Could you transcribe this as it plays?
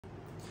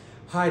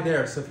Hi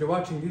there, so if you're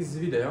watching this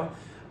video,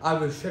 I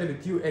will share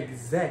with you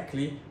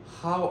exactly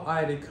how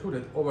I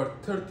recruited over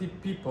 30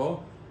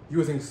 people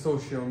using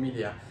social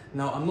media.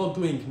 Now, I'm not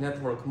doing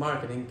network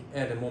marketing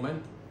at the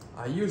moment.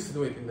 I used to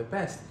do it in the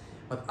past,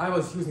 but I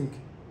was using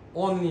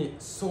only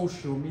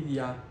social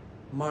media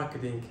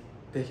marketing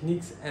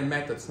techniques and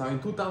methods. Now in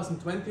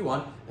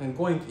 2021 and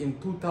going in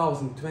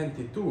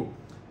 2022,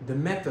 the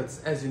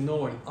methods, as you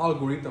know, and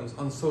algorithms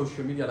on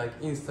social media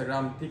like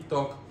Instagram,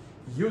 TikTok,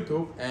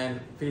 YouTube and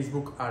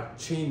Facebook are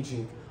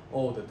changing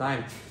all the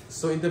time.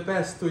 So in the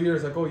past 2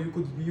 years ago, you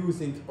could be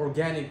using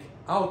organic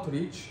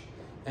outreach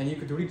and you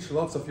could reach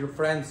lots of your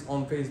friends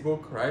on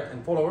Facebook, right,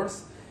 and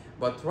followers.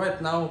 But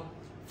right now,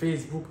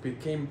 Facebook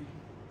became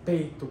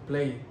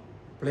pay-to-play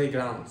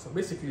playground. So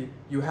basically,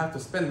 you have to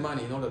spend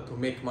money in order to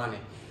make money.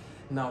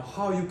 Now,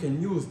 how you can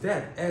use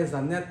that as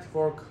a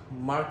network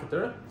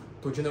marketer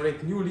to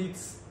generate new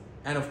leads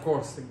and of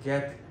course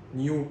get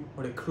new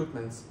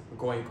recruitments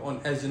going on.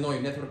 As you know,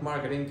 in network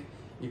marketing,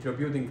 if you're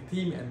building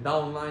team and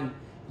downline,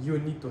 you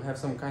need to have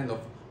some kind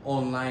of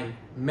online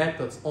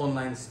methods,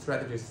 online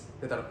strategies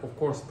that are of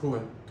course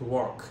proven to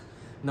work.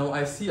 Now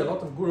I see a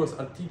lot of gurus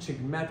are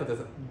teaching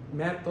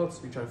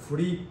methods which are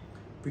free,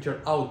 which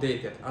are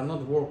outdated, are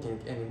not working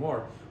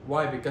anymore.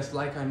 Why? Because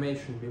like I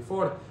mentioned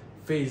before,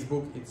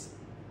 Facebook, it's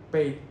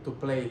pay to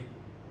play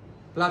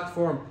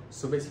platform.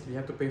 So basically you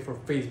have to pay for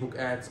Facebook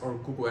ads or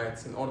Google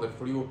ads in order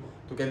for you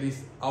to get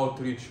this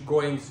outreach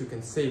going so you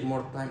can save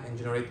more time and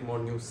generate more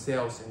new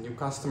sales and new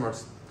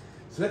customers.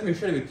 So let me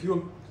share with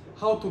you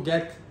how to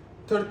get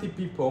 30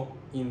 people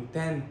in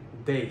 10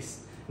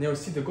 days. Now you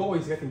see the goal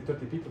is getting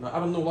 30 people. Now I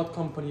don't know what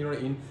company you're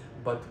in,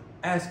 but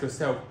ask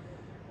yourself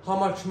how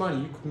much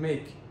money you could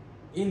make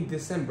in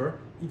December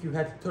if you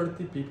had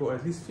 30 people, or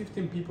at least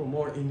 15 people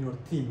more in your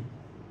team.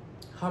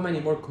 How many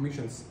more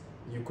commissions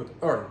you could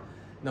earn.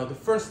 Now the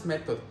first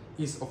method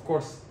is of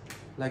course,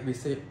 like we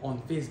say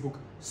on Facebook,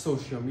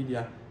 social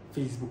media,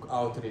 Facebook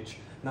outreach.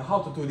 Now how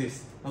to do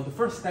this? Now the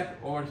first step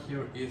over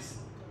here is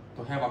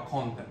to have a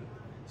content.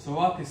 So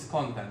what is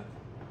content?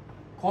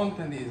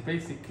 Content is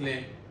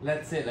basically,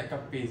 let's say like a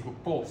Facebook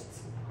post.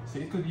 So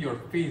it could be your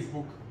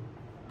Facebook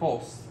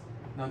post.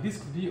 Now this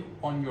could be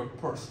on your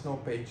personal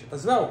page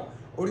as well.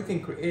 Or you can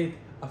create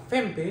a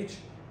fan page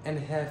and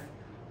have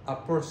a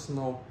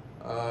personal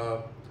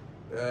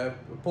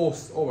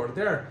post over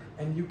there,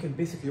 and you can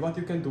basically, what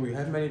you can do, you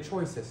have many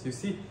choices. You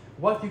see,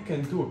 what you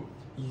can do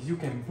is you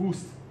can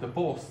boost the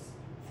posts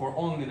for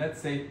only, let's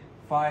say,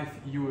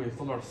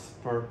 $5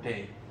 per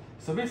day.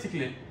 So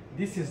basically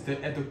this is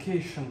the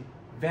education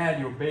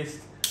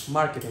value-based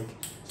marketing.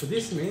 So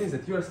this means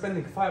that you are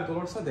spending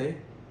 $5 a day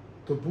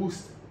to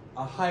boost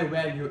a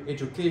high-value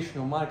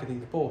educational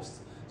marketing post.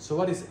 So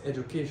what is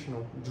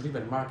educational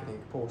driven marketing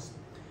post?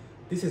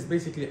 This is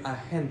basically a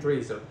hand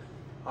raiser,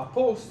 a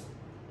post,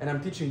 and I'm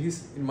teaching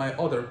this in my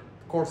other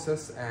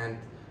courses and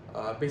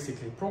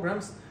basically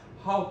programs,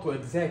 how to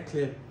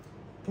exactly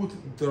put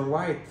the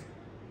right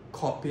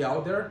copy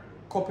out there.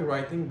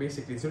 Copywriting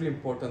basically is really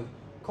important.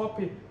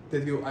 Copy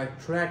that will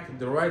attract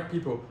the right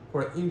people who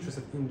are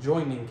interested in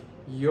joining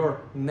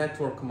your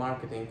network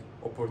marketing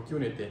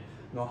opportunity.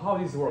 Now how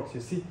this works, you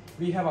see,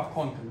 we have a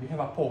content, we have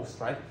a post,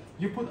 right?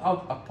 You put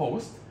out a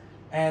post,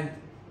 and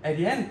at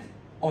the end,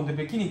 on the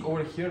beginning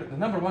over here, the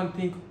number one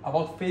thing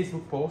about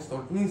Facebook posts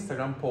or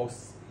Instagram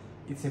posts,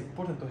 it's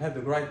important to have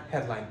the right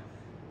headline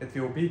that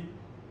will be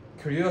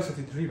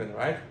curiosity driven,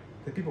 right?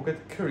 The people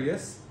get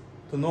curious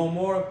to know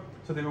more,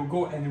 so they will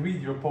go and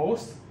read your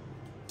post.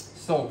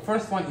 So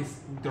first one is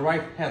the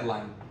right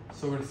headline.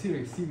 So we'll see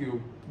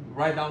you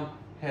write down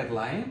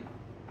headline.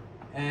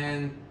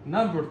 And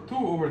number two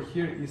over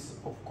here is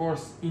of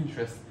course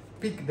interest.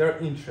 Pick their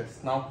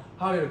interest. Now,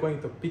 how are you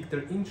going to pick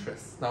their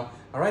interests? Now,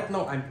 right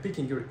now I'm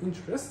picking your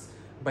interests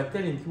by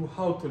telling you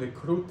how to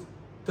recruit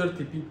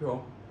 30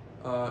 people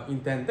in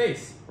 10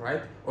 days,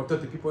 right? Or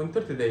 30 people in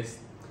 30 days.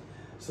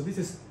 So this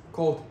is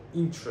called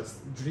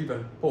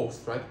interest-driven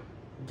post, right?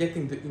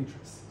 Getting the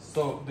interest.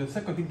 So the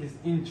second thing is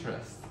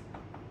interest.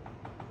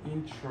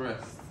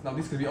 Interest. Now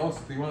this could be also,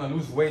 do you want to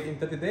lose weight in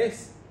 30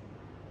 days?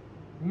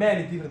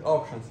 Many different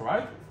options,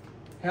 right?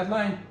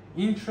 Headline,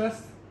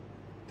 interest.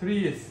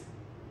 3 is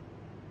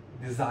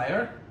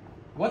desire.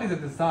 What is the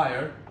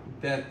desire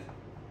that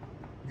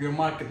your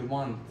market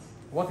wants?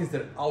 What is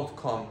the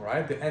outcome,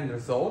 right? The end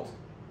result.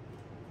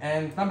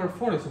 And number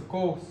 4 is of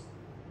course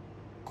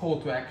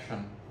call to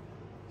action.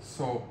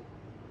 So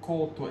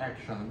call to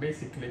action,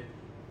 basically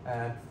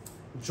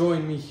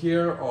join me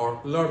here,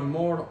 or learn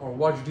more, or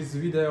watch this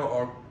video,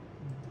 or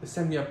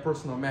send me a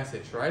personal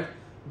message, right?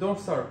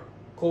 Those are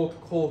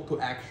called call to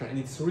action, and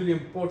it's really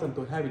important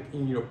to have it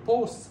in your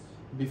posts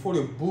before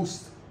you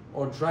boost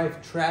or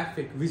drive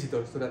traffic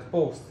visitors to that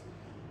post.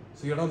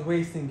 So you're not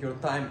wasting your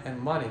time and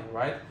money,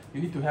 right? You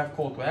need to have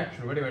call to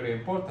action, very, very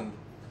important.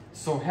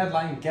 So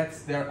headline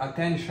gets their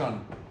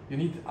attention. You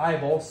need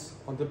eyeballs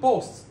on the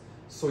posts.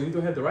 So you need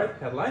to have the right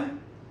headline.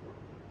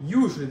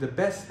 Usually the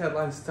best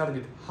headlines start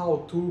with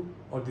how to,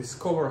 or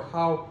discover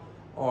how,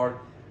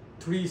 or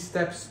 3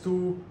 steps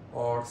to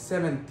or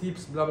 7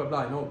 tips, blah blah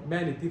blah. You know,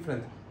 many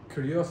different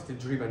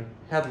curiosity-driven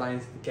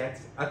headlines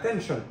get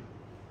attention.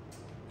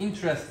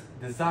 Interest,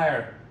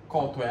 desire,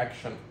 call to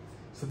action.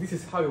 So this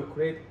is how you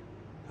create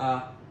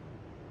a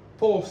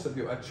post that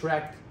you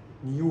attract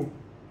new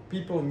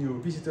people, new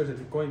visitors that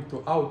are going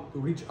to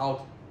reach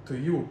out to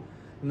you.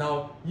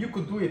 Now you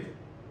could do it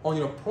on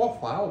your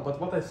profile, but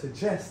what I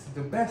suggest,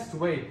 the best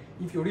way,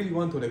 if you really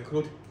want to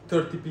recruit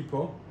 30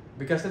 people,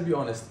 because let's be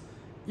honest,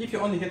 if you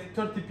only get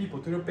 30 people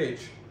to your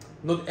page,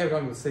 not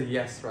everyone will say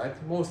yes, right?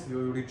 Most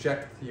will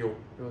reject you,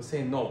 they will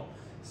say no.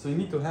 So you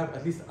need to have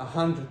at least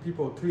 100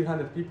 people,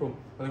 300 people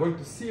that are going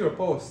to see your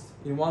post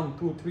in 1,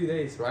 2, 3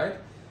 days, right?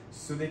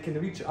 So they can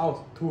reach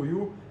out to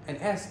you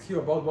and ask you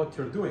about what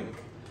you're doing.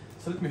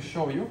 So let me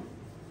show you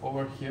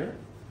over here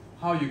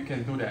how you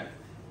can do that.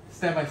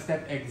 Step by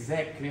step,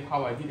 exactly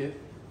how I did it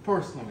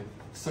personally.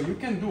 So you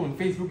can do on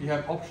Facebook, you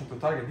have option to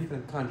target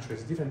different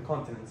countries, different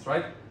continents,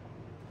 right?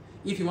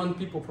 If you want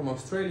people from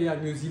Australia,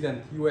 New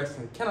Zealand, US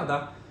and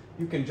Canada,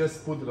 you can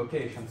just put the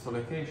location. So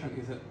location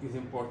is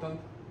important.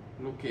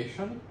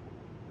 Location.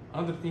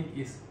 Another thing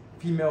is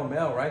female,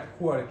 male, right?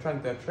 Who are you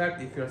trying to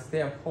attract? If you're a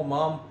stay-at-home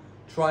mom,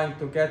 trying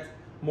to get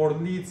more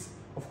leads,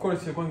 of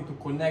course you're going to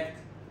connect.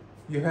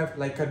 You have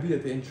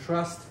likability and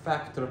trust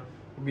factor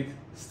with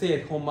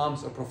stay-at-home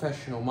moms or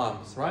professional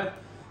moms, right?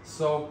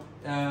 So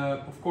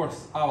of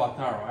course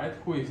avatar, right?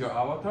 Who is your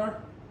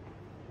avatar?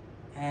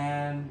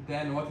 And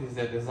then what is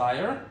their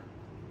desire?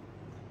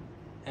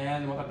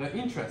 And what are their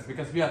interests?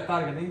 Because we are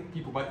targeting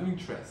people by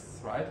interests,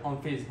 right?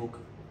 On Facebook,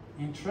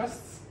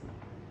 interests.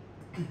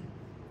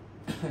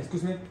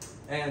 Excuse me.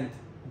 And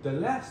the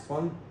last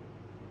one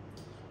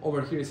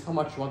over here is how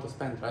much you want to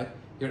spend, right?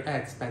 Your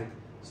ad spend.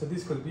 So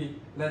this could be,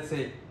 let's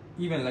say,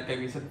 even like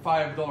we said,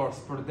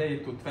 $5 per day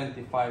to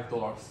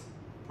 $25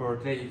 per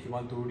day if you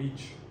want to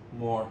reach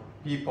more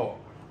people,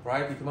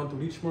 right? If you want to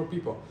reach more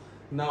people.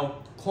 Now,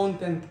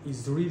 content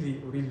is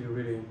really, really,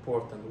 really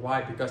important.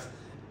 Why? Because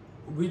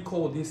we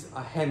call this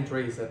a hand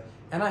raiser.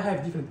 And I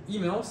have different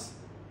emails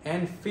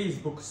and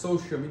Facebook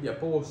social media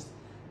posts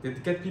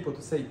that get people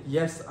to say,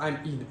 yes, I'm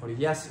in, or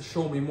yes,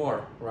 show me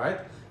more, right?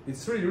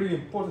 It's really, really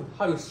important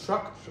how you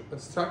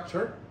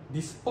structure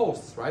these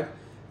posts, right?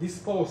 These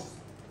posts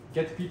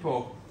get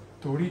people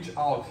to reach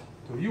out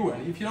to you.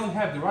 And if you don't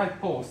have the right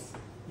posts,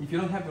 if you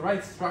don't have the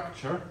right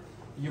structure,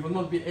 you will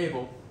not be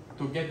able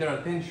to get their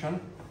attention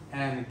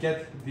and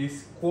get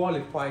these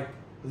qualified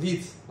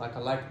leads,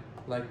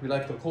 like we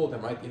like to call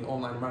them, right, in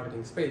online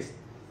marketing space.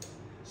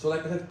 So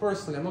like I said,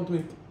 personally, I'm not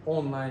doing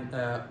online,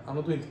 I'm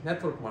not doing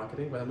network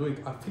marketing, but I'm doing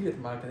affiliate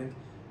marketing,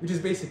 which is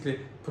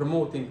basically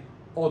promoting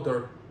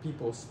other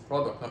people's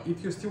product. Now,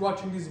 if you're still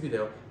watching this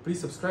video,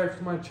 please subscribe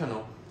to my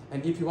channel.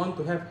 And if you want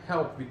to have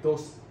help with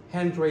those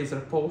hand raiser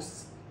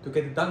posts, to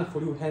get done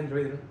for you hand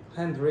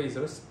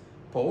raisers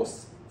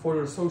posts for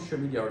your social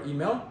media or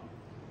email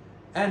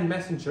and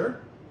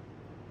messenger,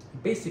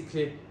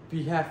 basically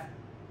we have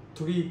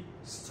 3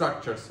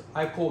 structures.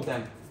 I call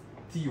them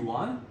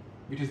T1,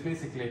 which is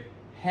basically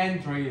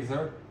hand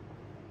raiser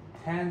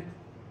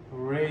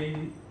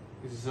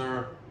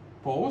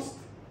post.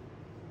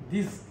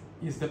 This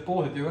is the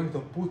post that you're going to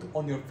put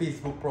on your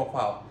Facebook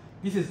profile.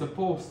 This is the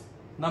post,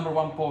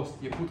 #1 post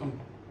you put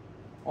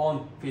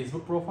on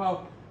Facebook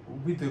profile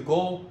with the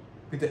goal,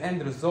 with the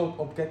end result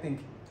of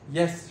getting,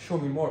 yes, show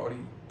me more, or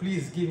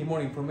please give me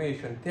more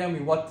information, tell me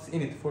what's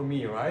in it for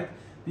me, right?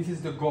 This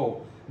is the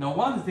goal. Now,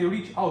 once they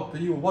reach out to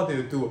you, what do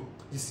you do?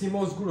 You see,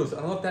 most gurus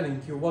are not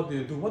telling you what do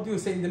you do. What do you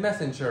say in the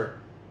messenger?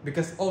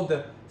 Because all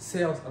the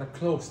sales are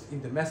closed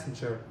in the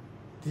messenger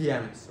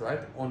DMs,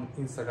 right, on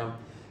Instagram.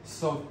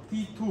 So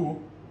T2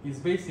 is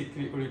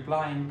basically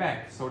replying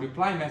back. So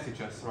reply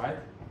messages, right?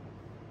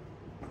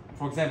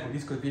 For example,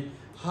 this could be,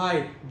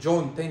 hi,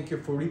 John, thank you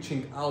for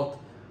reaching out.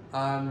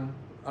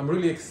 I'm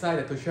really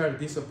excited to share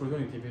this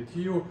opportunity with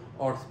you,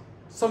 or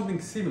something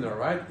similar,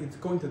 right? It's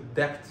going to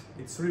depth.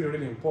 It's really,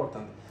 really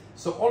important.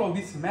 So all of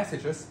these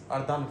messages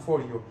are done for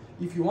you.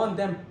 If you want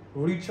them,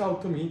 reach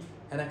out to me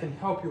and I can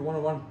help you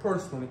one-on-one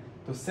personally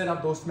to set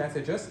up those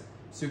messages.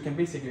 So you can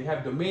basically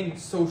have the main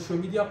social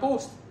media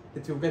post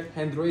that you'll get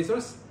hand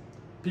raisers,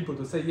 people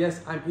to say,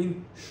 yes, I'm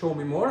in, show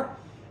me more.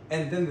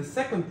 And then the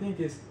second thing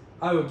is,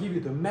 I will give you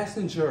the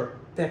messenger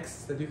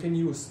text that you can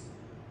use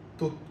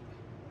to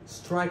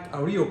strike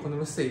a real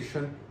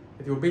conversation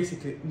that will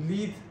basically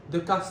lead the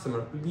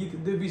customer,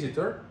 lead the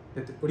visitor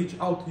that reach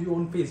out to you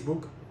on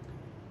Facebook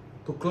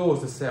to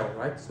close the sale,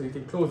 right? So you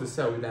can close the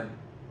sale with them.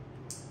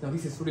 Now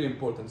this is really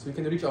important, so you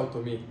can reach out to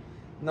me.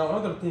 Now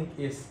another thing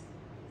is,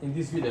 in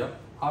this video,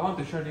 I want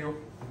to show you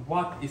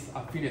what is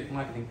affiliate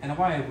marketing and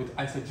why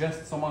I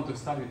suggest someone to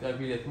start with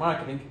affiliate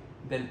marketing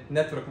than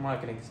network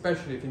marketing,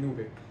 especially if you're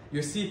newbie.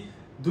 You see,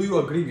 do you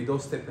agree with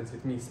those statements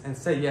with me? And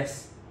say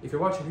yes. If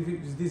you're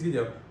watching this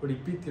video,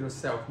 repeat to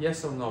yourself,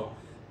 yes or no.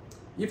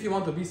 If you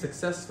want to be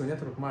successful in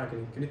network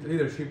marketing, you need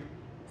leadership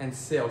and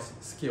sales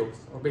skills,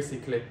 or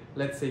basically,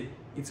 let's say,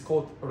 it's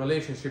called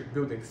relationship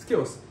building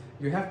skills.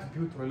 You have to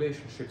build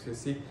relationships. You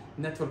see,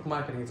 network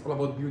marketing is all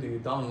about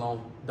building the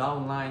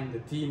downline, the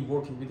team,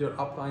 working with your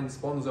upline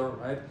sponsor,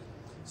 right?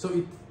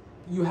 So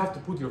you have to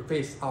put your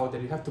face out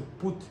there. You have to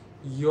put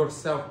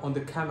yourself on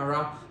the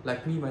camera,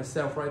 like me,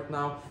 myself right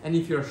now. And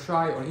if you're a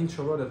shy or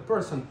introverted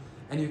person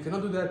and you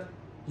cannot do that,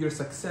 your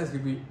success will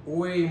be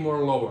way more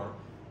lower.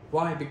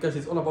 Why? Because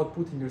it's all about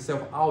putting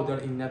yourself out there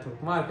in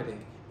network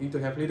marketing. You need to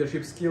have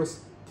leadership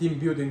skills, team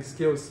building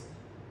skills,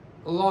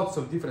 lots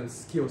of different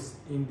skills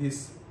in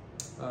this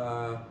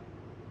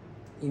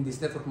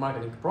network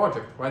marketing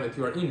project, right, that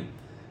you are in.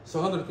 So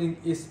another thing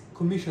is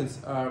commissions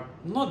are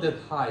not that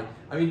high.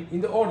 I mean,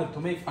 in the order to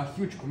make a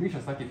huge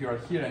commissions, like if you are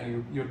here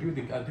and you're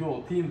building a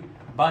dual team,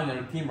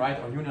 binary team, right,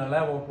 or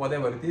unilevel,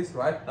 whatever it is,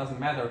 right, doesn't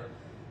matter.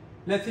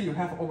 Let's say you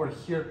have over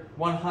here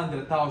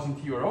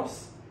 100,000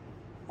 euros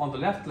on the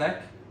left leg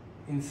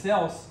in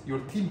sales. Your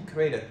team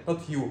created,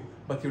 not you,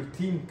 but your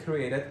team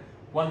created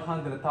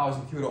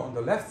 100,000 euro on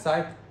the left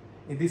side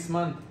in this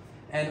month,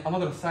 and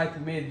another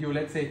side made you,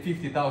 let's say,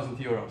 50,000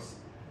 euros.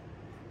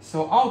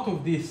 So out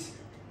of this,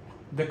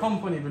 the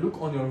company will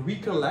look on your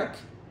weaker leg.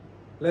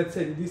 Let's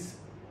say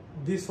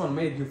this one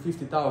made you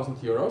 50,000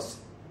 euros.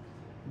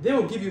 They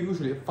will give you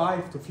usually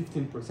 5 to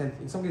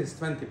 15%, in some cases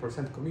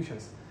 20%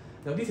 commissions.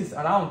 Now this is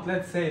around,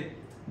 let's say,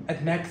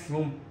 at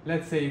maximum,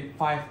 let's say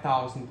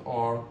 5,000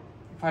 or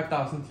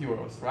 5,000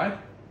 euros, right?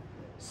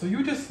 So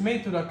you just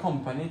made to the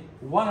company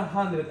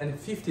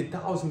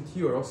 150,000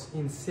 euros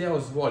in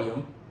sales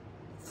volume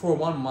for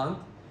 1 month,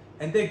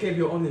 and they gave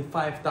you only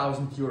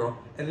 5,000 euro,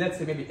 and let's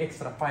say maybe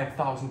extra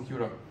 5,000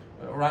 euro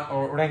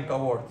or rank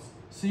awards.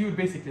 So you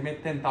basically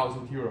made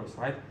 10,000 euros,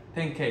 right?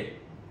 10K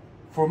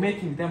for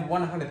making them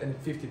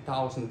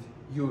 150,000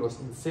 euros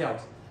in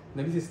sales.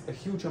 Now this is a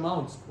huge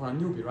amount for a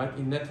newbie, right,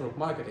 in network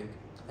marketing.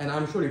 And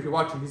I'm sure if you're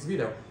watching this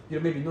video,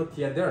 you're maybe not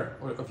yet there,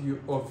 or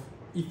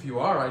if you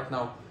are right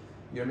now,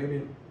 you're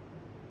maybe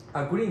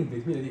agreeing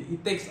with me that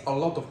it takes a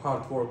lot of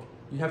hard work.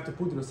 You have to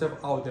put yourself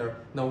out there.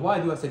 Now,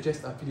 why do I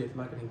suggest affiliate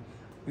marketing?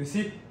 You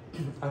see,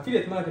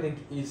 affiliate marketing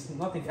is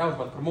nothing else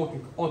but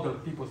promoting other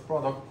people's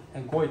product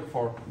and going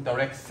for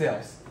direct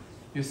sales.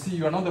 You see,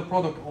 you are not the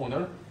product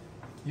owner.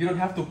 You don't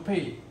have to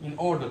pay in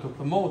order to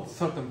promote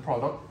certain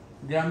product.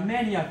 There are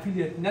many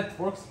affiliate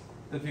networks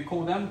that we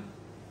call them,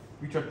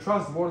 which are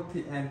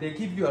trustworthy, and they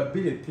give you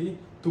ability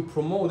to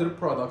promote their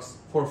products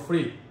for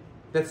free.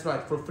 That's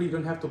right, for free. You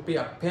don't have to pay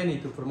a penny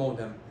to promote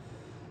them.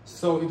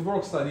 So it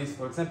works like this.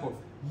 For example,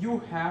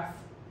 you have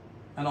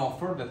an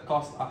offer that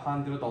costs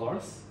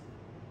 $100,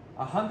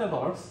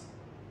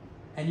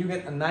 and you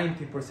get a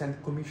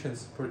 90%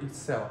 commissions per each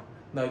sale.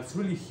 Now it's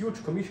really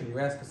huge commission. You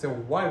ask yourself,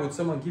 why would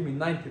someone give me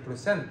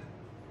 90%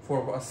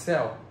 for a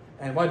sale,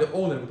 and why the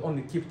owner would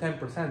only keep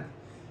 10%?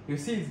 You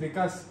see, it's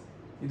because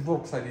it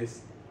works like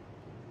this.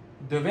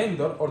 The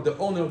vendor or the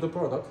owner of the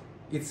product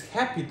is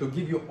happy to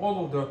give you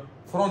all of the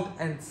front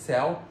end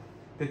sale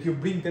that you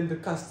bring them the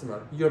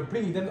customer. You're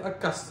bringing them a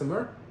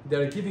customer,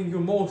 they're giving you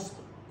most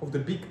of the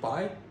big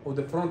pie of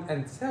the front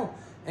end sale,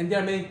 and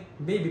they're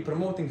maybe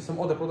promoting some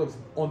other products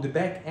on the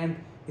back end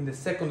in the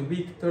second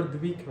week, third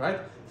week,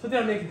 right? So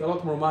they're making a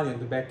lot more money on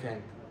the back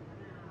end.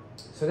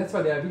 So that's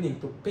why they are willing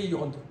to pay you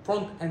on the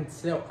front end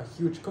sale a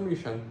huge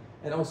commission,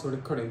 and also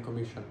recurring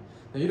commission.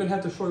 Now you don't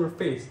have to show your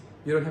face,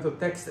 you don't have to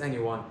text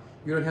anyone,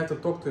 you don't have to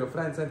talk to your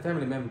friends and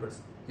family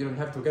members, you don't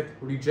have to get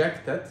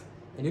rejected,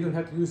 and you don't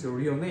have to use your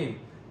real name.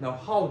 Now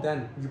how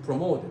then you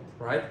promote it,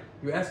 right?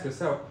 You ask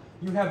yourself,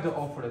 you have the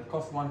offer that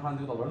costs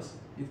 $100,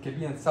 it can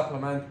be a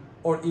supplement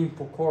or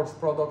info course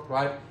product,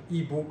 right?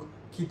 Ebook,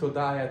 keto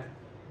diet,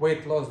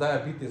 weight loss,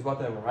 diabetes,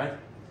 whatever, right?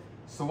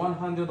 So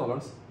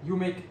 $100, you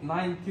make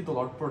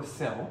 $90 per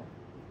sale.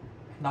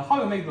 Now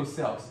how you make those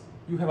sales?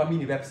 You have a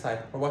mini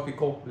website, or what we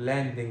call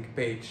landing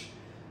page.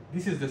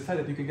 This is the site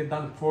that you can get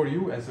done for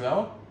you as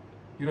well.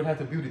 You don't have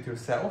to build it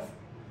yourself.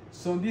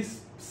 So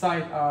this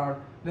site are,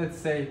 let's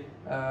say,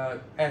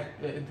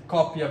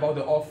 copy about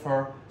the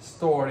offer,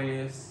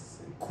 stories,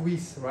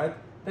 quiz, right?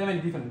 There are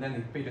many different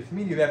landing pages,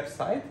 mini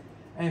website,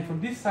 and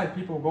from this site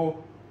people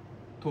go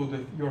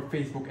to your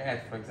Facebook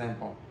ad, for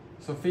example.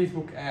 So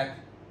Facebook ad,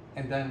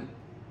 and then,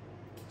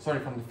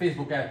 from the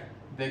Facebook ad,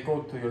 they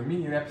go to your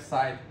mini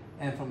website,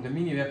 and from the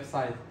mini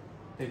website,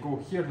 they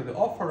go here to the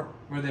offer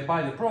where they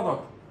buy the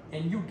product,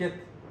 and you get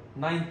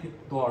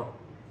 $90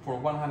 for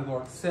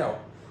 $100 sale.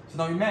 So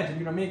now imagine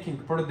you're making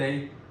per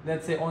day,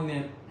 let's say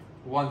only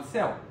one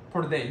sale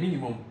per day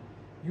minimum.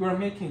 You are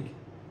making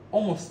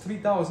almost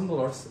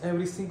 $3,000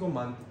 every single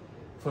month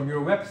from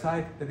your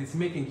website that is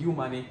making you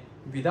money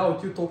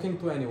without you talking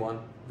to anyone,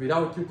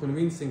 without you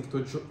convincing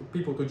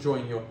people to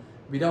join you,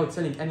 without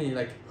selling any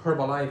like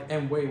Herbalife,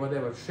 Amway,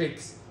 whatever,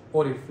 shakes,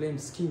 Oriflame,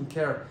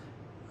 skincare,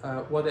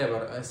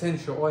 whatever,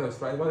 essential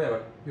oils, right,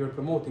 whatever you're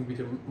promoting with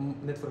your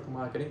network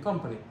marketing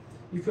company.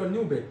 If you're a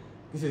newbie,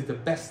 this is the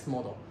best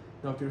model.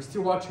 Now, if you're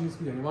still watching this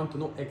video and you want to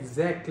know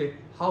exactly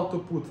how to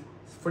put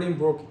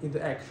framework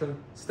into action,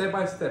 step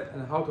by step,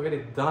 and how to get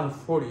it done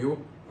for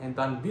you and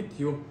done with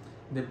you,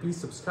 then please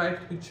subscribe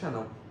to the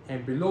channel.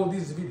 And below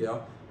this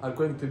video are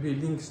going to be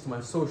links to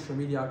my social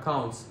media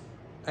accounts,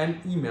 and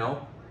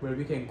email where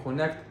we can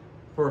connect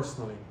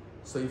personally.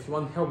 So if you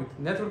want help with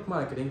network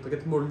marketing to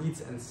get more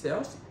leads and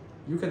sales,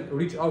 you can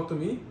reach out to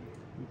me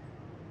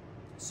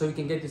so you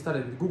can get you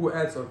started with Google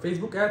Ads or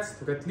Facebook Ads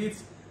to get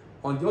leads.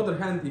 On the other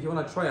hand, if you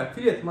want to try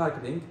affiliate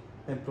marketing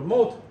and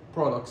promote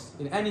products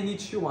in any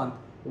niche you want,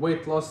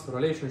 weight loss,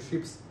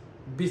 relationships,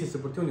 business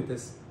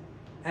opportunities,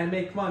 and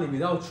make money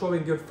without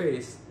showing your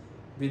face,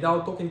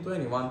 without talking to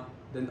anyone,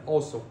 then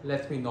also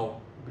let me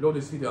know. Below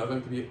this video are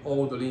going to be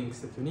all the links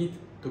that you need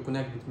to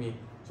connect with me.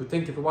 So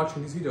thank you for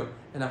watching this video,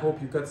 and I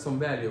hope you got some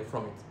value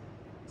from it.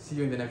 See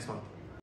you in the next one.